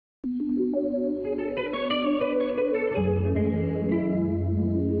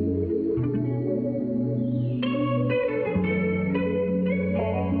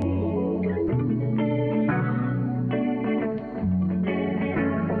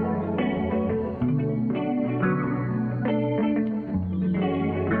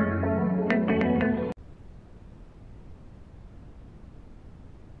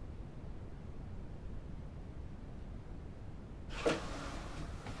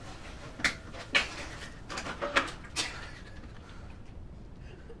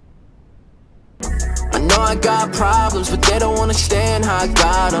I got problems, but they don't understand how I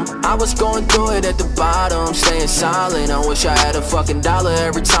got them. I was going through it at the bottom, staying silent. I wish I had a fucking dollar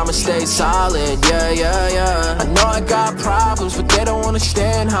every time I stayed solid. Yeah. I know I got problems, but they don't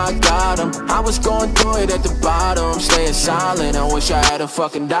understand how I got them. I was going through it at the bottom, staying silent. I wish I had a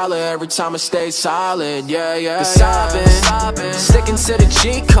fucking dollar every time I stayed solid. Yeah. Cause I've been sticking to the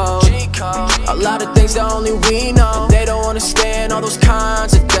G code. A lot of things that only we know. They don't understand all those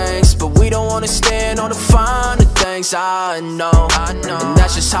kinds of things, but we don't understand all the finer things. I know, and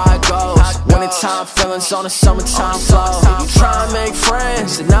that's just how it goes. Wintertime feelings on a summertime flow. You try and make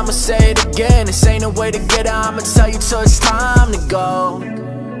friends, and I'ma say it again. This ain't a way to get out, I'ma tell you till it's time to go.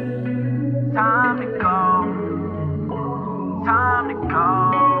 Time to go. Time to go.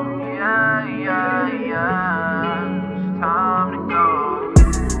 Yeah. It's time to go.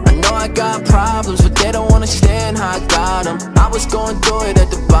 I know I got problems, but they don't understand how I got them. I was going through it at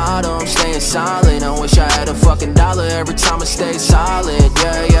the bottom, staying silent. I wish I had a fucking dollar every time I stayed solid.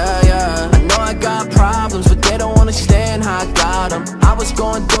 Yeah. I know I got problems, but they don't understand how I got them. I was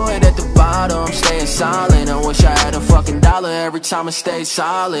going through it at the bottom, staying silent. I wish I had a fucking dollar every time I stayed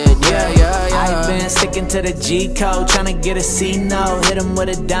solid. Yeah. I've been sticking to the G code, tryna get a C note. Hit 'em with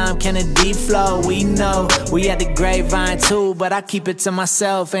a dime, can a D flow? We know we at the grapevine too, but I keep it to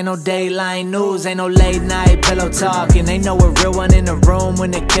myself. Ain't no dayline news, ain't no late night pillow talking. Ain't no a real one in the room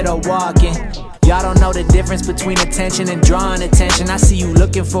when the kid are walking. Y'all don't know the difference between attention and drawing attention. I see you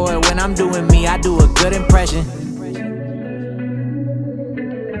looking for it when I'm doing me, I do a good impression.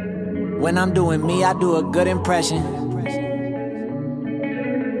 When I'm doing me, I do a good impression.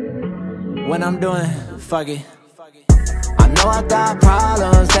 When I'm doing, fuck it. I know I got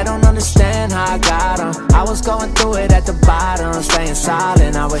problems, they don't understand how I got them. I was going through it at the bottom, staying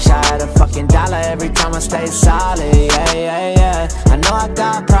silent. I wish I had a fucking dollar every time I stayed solid. Yeah. I know I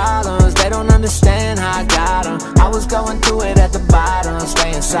got problems, they don't understand how I got them. I was going through it at the bottom,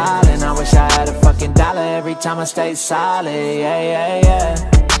 staying silent. I wish I had a fucking dollar every time I stayed solid. Yeah.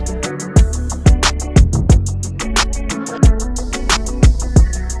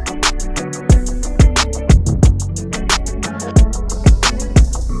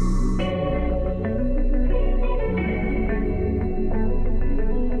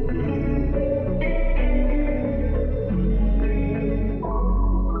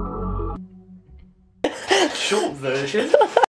 Short version.